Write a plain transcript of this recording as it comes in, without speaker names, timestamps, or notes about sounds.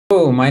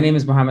Hello, my name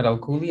is Mohamad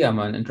AlKhouli. I'm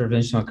an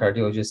interventional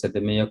cardiologist at the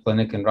Mayo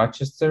Clinic in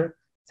Rochester.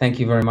 Thank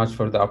you very much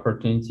for the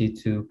opportunity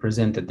to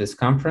present at this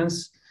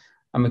conference.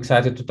 I'm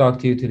excited to talk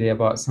to you today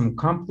about some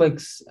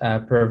complex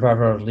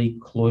paravalvular leak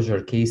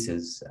closure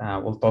cases.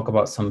 We'll talk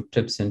about some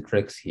tips and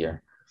tricks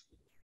here.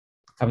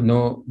 I have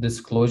no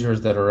disclosures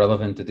that are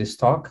relevant to this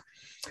talk.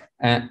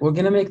 We're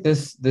going to make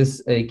this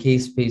a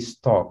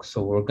case-based talk.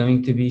 So we're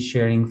going to be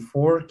sharing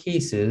 4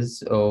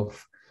 cases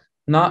of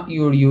not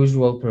your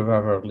usual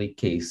paravalvular leak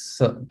case,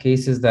 so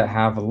cases that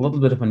have a little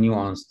bit of a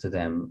nuance to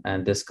them,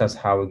 and discuss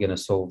how we're going to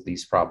solve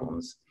these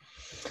problems.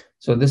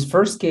 So this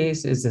first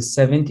case is a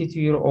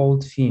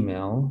 72-year-old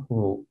female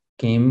who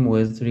came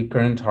with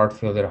recurrent heart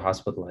failure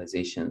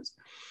hospitalizations.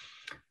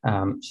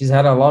 She's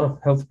had a lot of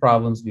health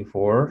problems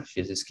before.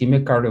 She has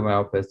ischemic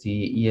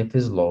cardiomyopathy, EF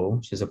is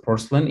low. She has a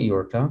porcelain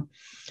aorta.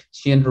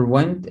 She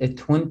underwent a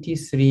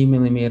 23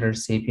 millimeter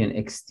Sapien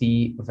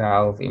XT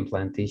valve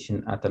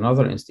implantation at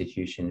another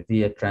institution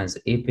via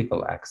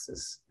transapical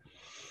access.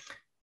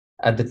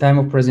 At the time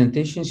of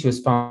presentation, she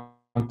was found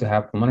to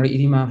have pulmonary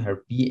edema.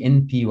 Her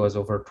BNP was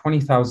over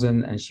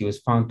 20,000, and she was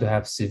found to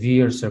have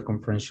severe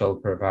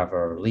circumferential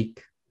paravalvular leak.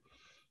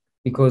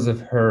 Because of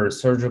her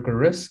surgical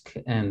risk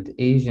and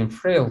age and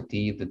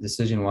frailty, the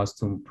decision was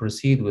to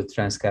proceed with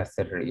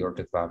transcatheter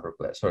aortic valve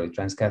replacement,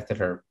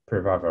 transcatheter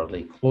paravalvular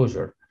leak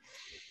closure.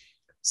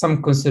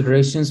 Some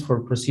considerations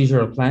for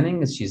procedural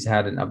planning is she's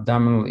had an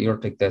abdominal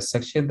aortic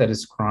dissection that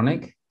is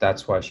chronic.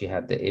 That's why she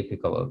had the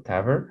apical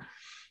TAVR.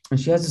 And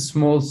she has a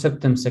small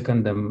septum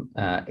secundum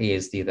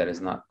ASD that is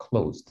not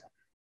closed.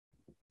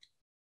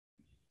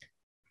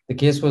 The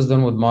case was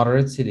done with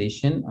moderate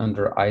sedation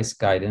under ICE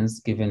guidance,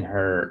 given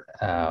her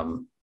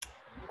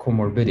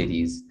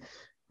comorbidities.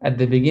 At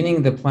the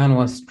beginning, the plan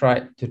was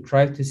to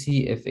try to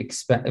see if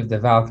the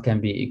valve can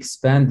be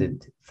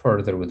expanded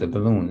further with a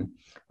balloon.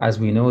 As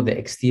we know, the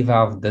XT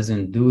valve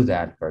doesn't do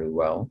that very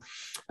well.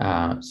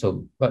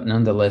 But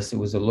nonetheless, it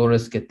was a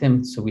low-risk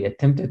attempt. So we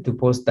attempted to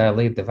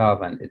post-dilate the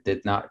valve, and it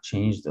did not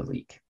change the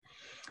leak.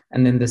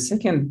 And then the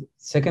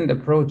second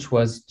approach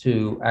was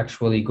to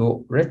actually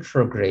go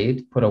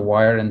retrograde, put a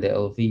wire in the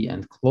LV,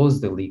 and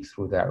close the leak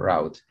through that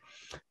route.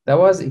 That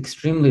was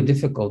extremely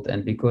difficult.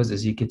 And because,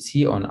 as you could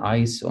see on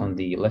ICE on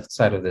the left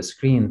side of the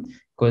screen,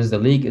 because the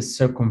leak is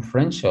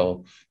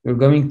circumferential, you're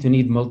going to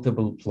need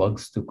multiple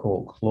plugs to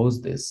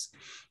close this.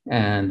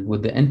 And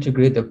with the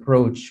integrate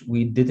approach,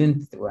 we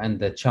didn't, and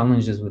the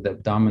challenges with the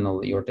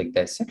abdominal aortic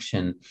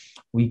dissection,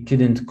 we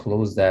couldn't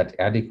close that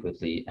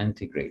adequately,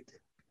 integrate.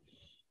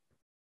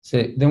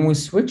 So then we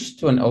switched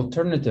to an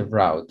alternative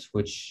route,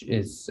 which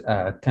is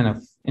kind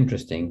of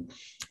interesting.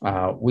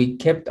 We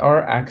kept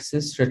our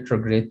axis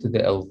retrograde to the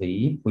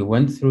LV. We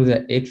went through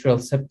the atrial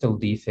septal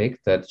defect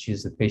that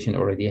the patient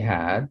already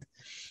had.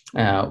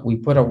 We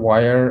put a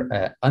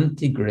wire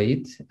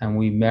integrate, and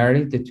we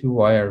married the 2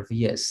 wire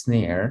via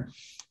snare.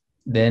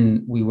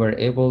 Then we were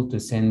able to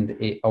send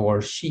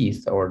our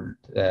sheath, or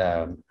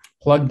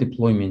plug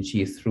deployment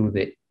sheath, through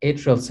the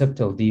atrial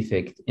septal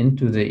defect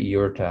into the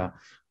aorta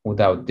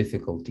without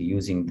difficulty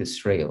using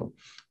this rail.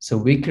 So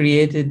we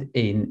created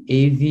an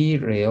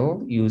AV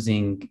rail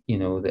using,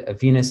 the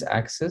venous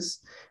axis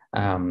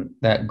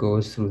that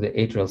goes through the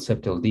atrial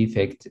septal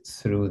defect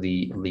through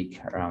the leak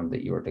around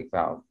the aortic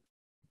valve.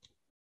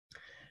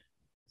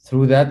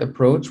 Through that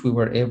approach, we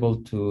were able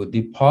to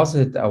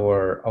deposit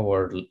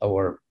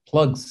our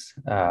plugs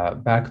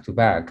back to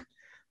back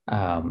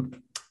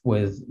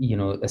with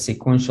a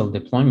sequential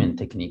deployment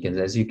technique. And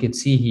as you can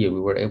see here, we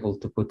were able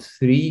to put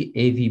 3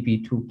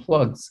 AVB2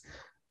 plugs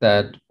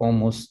that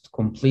almost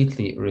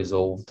completely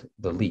resolved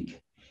the leak.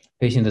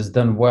 Patient has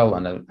done well,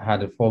 and I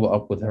had a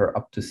follow-up with her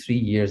up to 3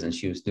 years, and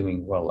she was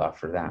doing well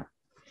after that.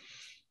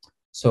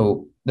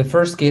 So the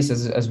first case,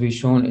 as we've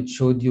shown, it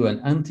showed you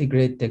an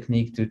integrate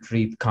technique to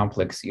treat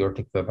complex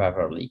aortic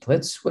paravalvular leak.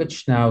 Let's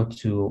switch now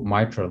to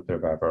mitral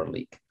paravalvular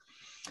leak.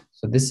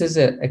 So this is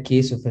a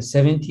case of a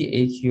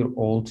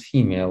 78-year-old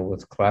female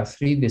with class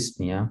 3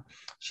 dyspnea.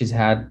 She's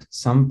had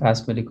some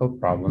past medical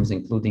problems,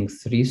 including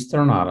 3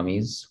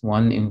 sternotomies,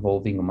 one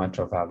involving a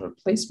mitral valve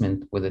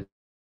replacement with a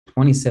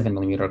 27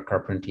 millimeter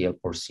Carpentier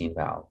porcine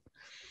valve.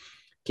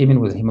 Came in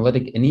with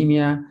hemolytic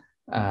anemia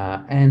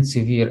and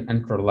severe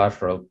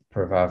intralateral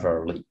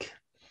paravalvular leak.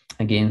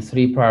 Again,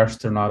 3 prior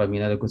sternotomy,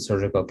 not a good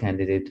surgical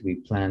candidate. We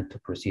planned to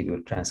proceed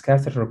with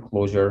transcatheter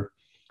closure.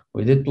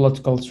 We did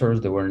blood cultures,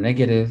 they were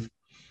negative.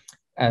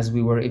 As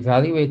we were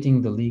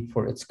evaluating the leak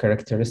for its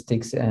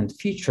characteristics and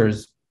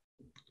features,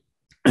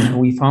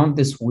 we found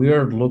this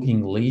weird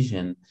looking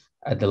lesion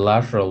at the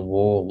lateral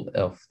wall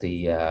of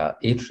the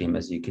atrium,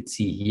 as you could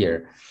see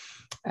here.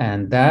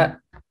 And that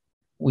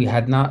we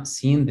had not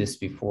seen this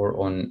before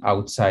on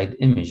outside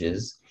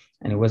images,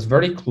 and it was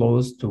very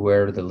close to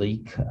where the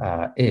leak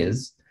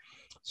is.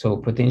 So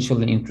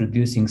potentially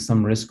introducing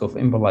some risk of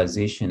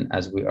embolization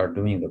as we are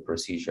doing the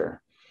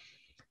procedure.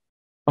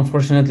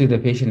 Unfortunately, the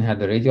patient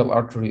had a radial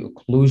artery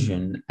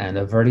occlusion and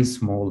a very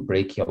small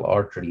brachial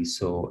artery,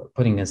 so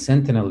putting a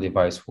sentinel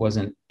device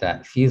wasn't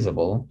that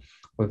feasible.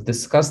 We've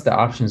discussed the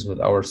options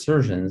with our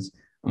surgeons,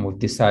 and we've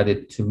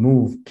decided to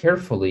move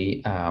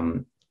carefully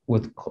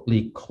with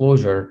leak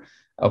closure,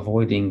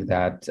 avoiding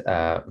that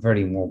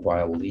very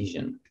mobile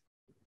lesion.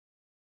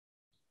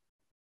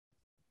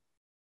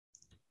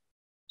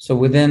 So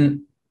we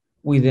then,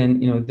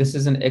 this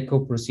is an echo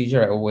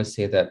procedure. I always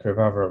say that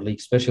paravalvular leak,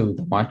 especially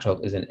the mitral,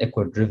 is an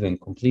echo-driven,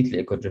 completely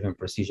echo-driven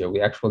procedure. We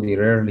actually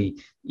rarely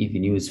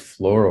even use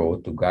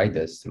fluoro to guide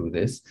us through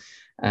this.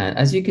 And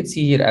as you can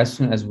see here, as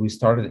soon as we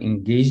started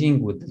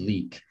engaging with the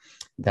leak,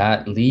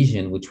 that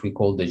lesion, which we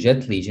call the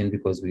jet lesion,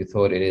 because we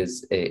thought it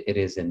is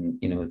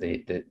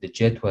the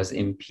jet was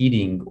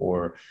impeding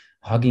or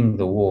hugging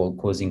the wall,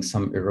 causing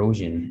some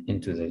erosion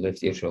into the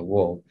left atrial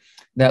wall.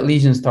 That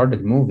lesion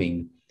started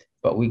moving.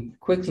 But we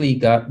quickly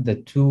got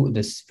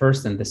this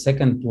first and the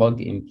second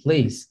plug in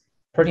place,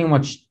 pretty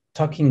much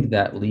tucking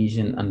that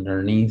lesion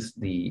underneath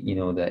the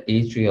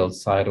atrial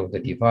side of the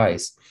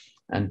device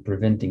and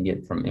preventing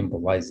it from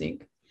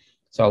embolizing.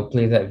 So I'll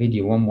play that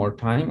video one more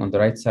time. On the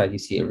right side, you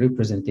see a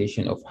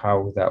representation of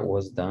how that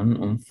was done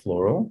on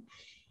fluoro.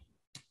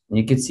 And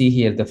you can see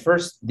here the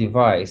first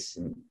device,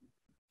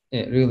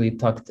 it really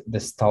tucked the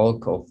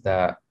stalk of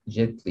that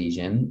jet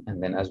lesion,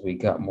 and then as we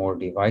got more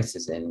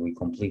devices in, we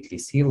completely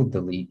sealed the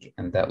leak,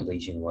 and that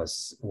lesion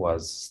was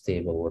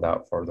stable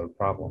without further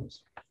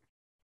problems.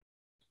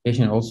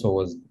 Patient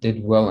also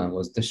did well and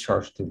was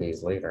discharged 2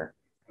 days later.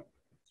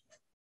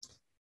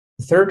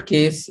 The third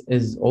case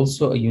is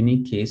also a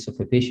unique case of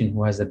a patient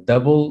who has a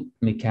double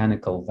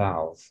mechanical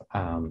valve.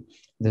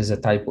 There's a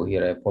typo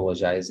here, I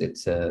apologize.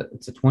 It's a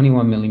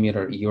 21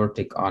 millimeter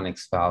aortic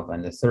onyx valve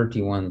and a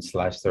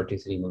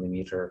 31/33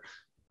 millimeter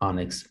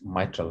onyx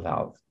mitral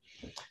valve.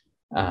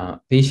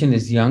 Patient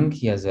is young.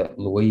 He has a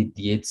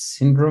Lloyd-Yates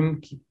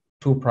syndrome,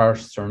 2 prior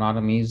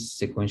sternotomies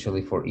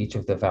sequentially for each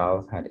of the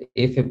valve, had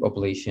AFib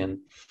ablation,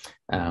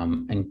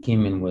 and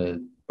came in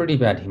with pretty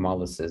bad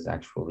hemolysis,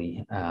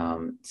 actually,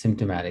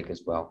 symptomatic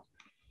as well.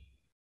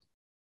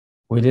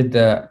 We did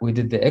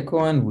the echo,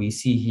 and we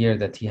see here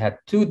that he had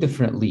 2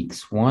 different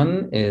leaks.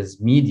 One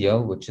is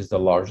medial, which is the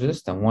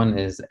largest, and one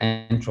is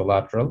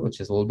anterolateral, which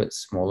is a little bit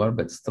smaller,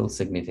 but still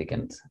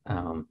significant.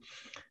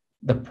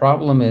 The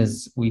problem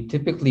is we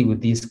typically,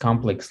 with these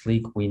complex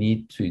leak, we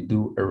need to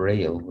do a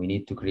rail. We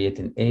need to create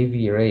an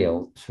AV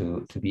rail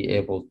to be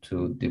able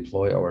to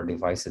deploy our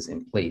devices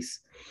in place.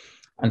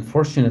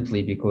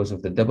 Unfortunately, because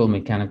of the double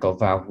mechanical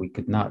valve, we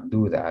could not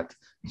do that.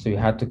 So you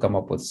had to come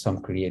up with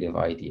some creative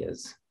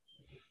ideas.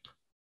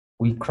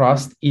 We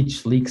crossed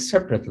each leak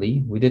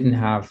separately. We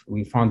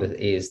found an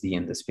ASD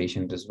in this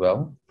patient as well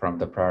from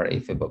the prior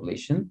AFib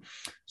ablation.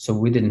 So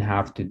we didn't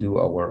have to do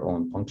our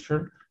own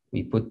puncture.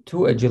 We put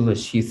 2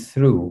 Agilis sheaths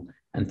through,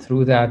 and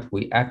through that,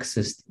 we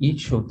accessed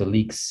each of the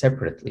leaks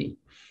separately.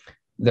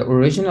 The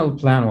original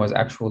plan was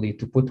actually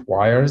to put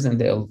wires in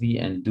the LV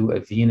and do a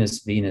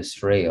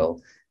venous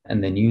rail,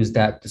 and then use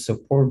that to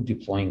support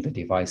deploying the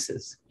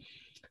devices.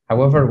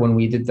 However, when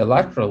we did the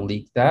lateral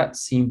leak, that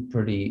seemed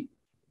pretty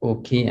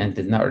okay and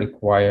did not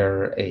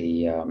require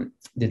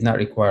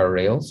a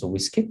rail, so we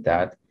skipped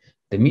that.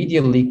 The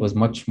medial leak was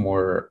much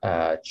more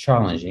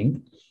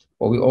challenging,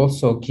 but we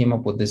also came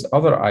up with this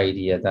other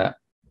idea that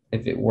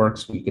if it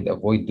works, we could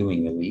avoid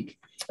doing a leak,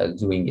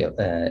 doing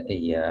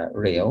a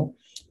rail.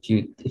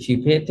 If you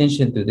pay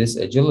attention to this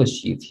Agilis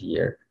sheath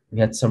here, we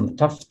had some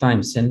tough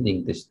time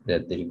sending the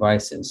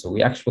device in, so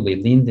we actually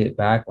leaned it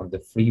back on the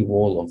free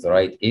wall of the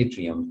right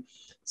atrium,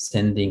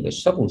 sending a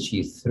shuttle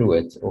sheath through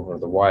it over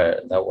the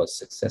wire. That was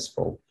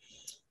successful.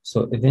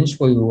 So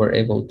eventually we were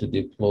able to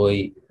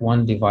deploy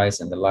 1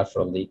 device in the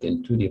lateral leak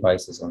and 2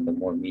 devices on the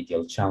more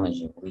medial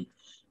challenging leak.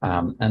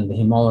 And the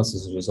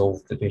hemolysis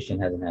resolved. The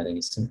patient hasn't had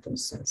any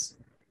symptoms since.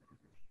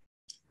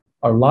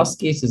 Our last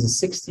case is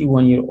a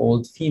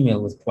 61-year-old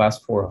female with class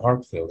 4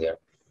 heart failure.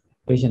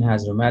 Patient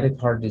has rheumatic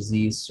heart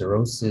disease,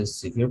 cirrhosis,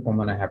 severe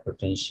pulmonary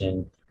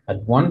hypertension,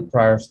 had 1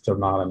 prior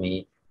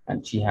sternotomy,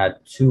 and she had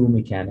 2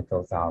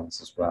 mechanical valves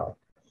as well.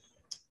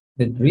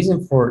 The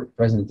reason for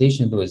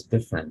presentation, though, is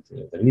different.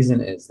 The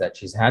reason is that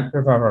she's had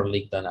paravalvular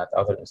leak done at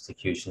other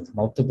institutions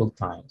multiple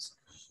times,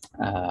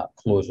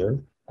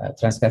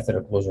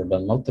 transcatheter closure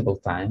done multiple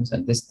times,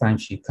 and this time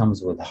she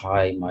comes with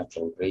high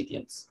mitral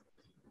gradients.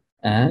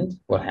 And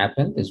what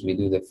happened is we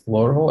do the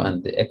fluoro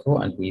and the echo,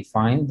 and we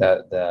find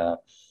that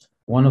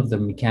one of the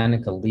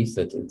mechanical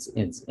leaflet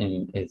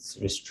it's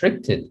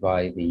restricted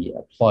by the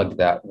plug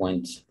that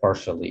went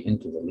partially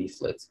into the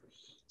leaflet.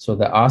 So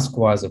the ask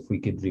was if we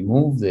could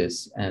remove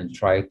this and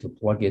try to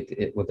plug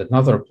it with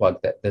another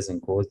plug that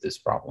doesn't cause this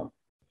problem.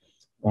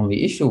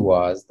 Only issue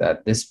was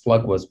that this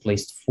plug was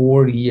placed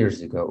 4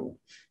 years ago,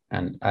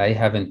 and I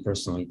haven't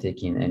personally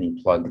taken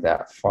any plug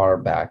that far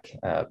back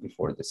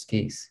before this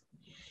case.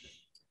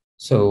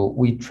 So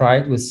we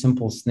tried with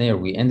simple snare.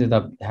 We ended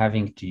up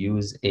having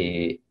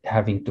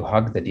to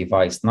hug the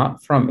device,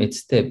 not from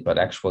its tip, but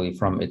actually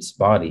from its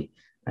body,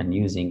 and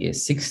using a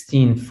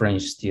 16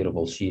 French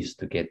steerable sheath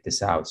to get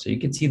this out. So you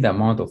can see the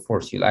amount of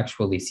force. You'll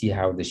actually see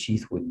how the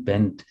sheath would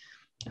bend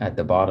at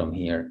the bottom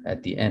here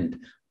at the end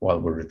while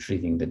we're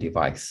retrieving the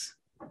device.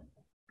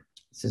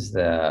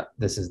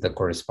 This is the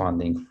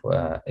corresponding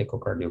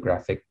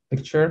echocardiographic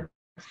picture.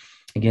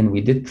 Again,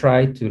 we did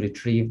try to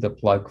retrieve the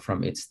plug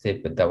from its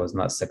tip, but that was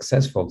not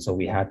successful. So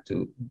we had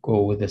to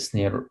go with the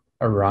snare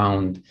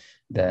around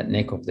the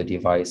neck of the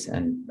device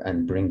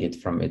and bring it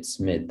from its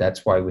mid.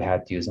 That's why we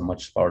had to use a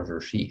much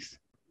larger sheath.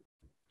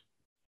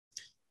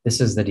 This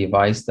is the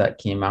device that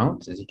came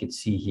out, as you can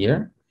see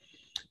here.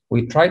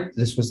 We tried,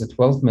 this was a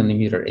 12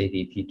 millimeter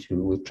AVP2.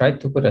 We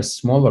tried to put a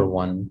smaller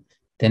one,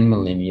 10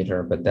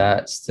 millimeter, but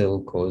that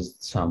still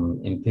caused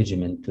some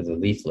impingement to the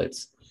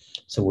leaflets.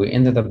 So we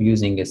ended up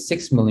using a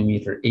 6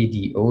 millimeter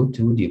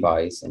ADO2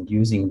 device and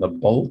using the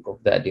bulk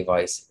of that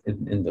device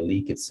in the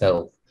leak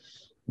itself.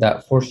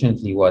 That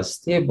fortunately was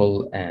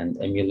stable and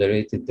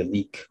ameliorated the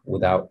leak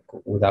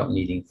without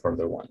needing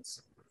further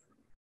ones,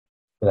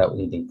 without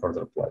needing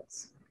further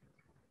plugs.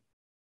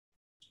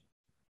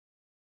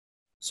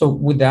 So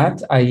with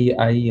that,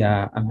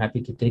 I'm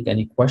happy to take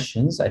any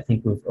questions. I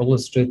think we've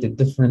illustrated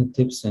different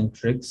tips and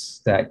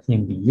tricks that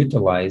can be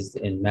utilized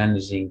in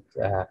managing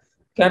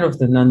kind of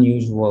the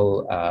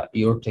non-usual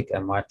aortic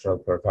and mitral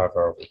per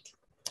valve leak.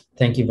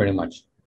 Thank you very much.